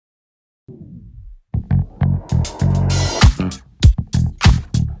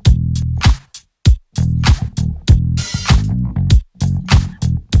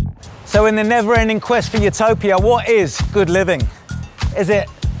So in the never-ending quest for utopia, what is good living? Is it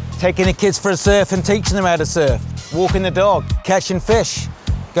taking the kids for a surf and teaching them how to surf? Walking the dog, catching fish,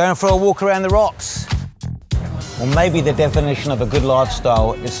 going for a walk around the rocks? Or maybe the definition of a good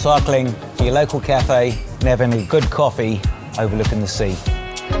lifestyle is cycling to your local cafe and having a good coffee overlooking the sea.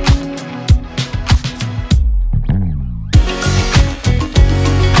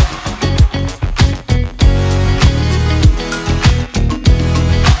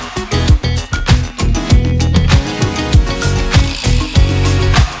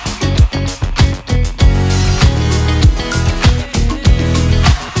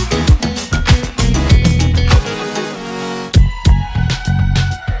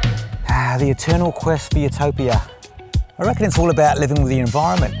 The eternal quest for utopia. I reckon it's all about living with the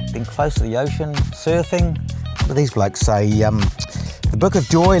environment, being close to the ocean, surfing. What do these blokes say? The Book of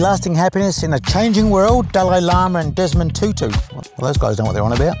Joy, Lasting Happiness in a Changing World, Dalai Lama and Desmond Tutu. Well, those guys know what they're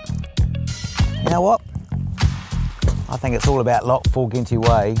on about. You know what? I think it's all about Lock 4 Ginty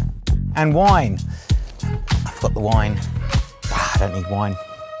Way. And wine. I forgot the wine. I don't need wine.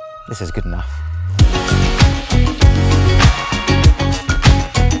 This is good enough.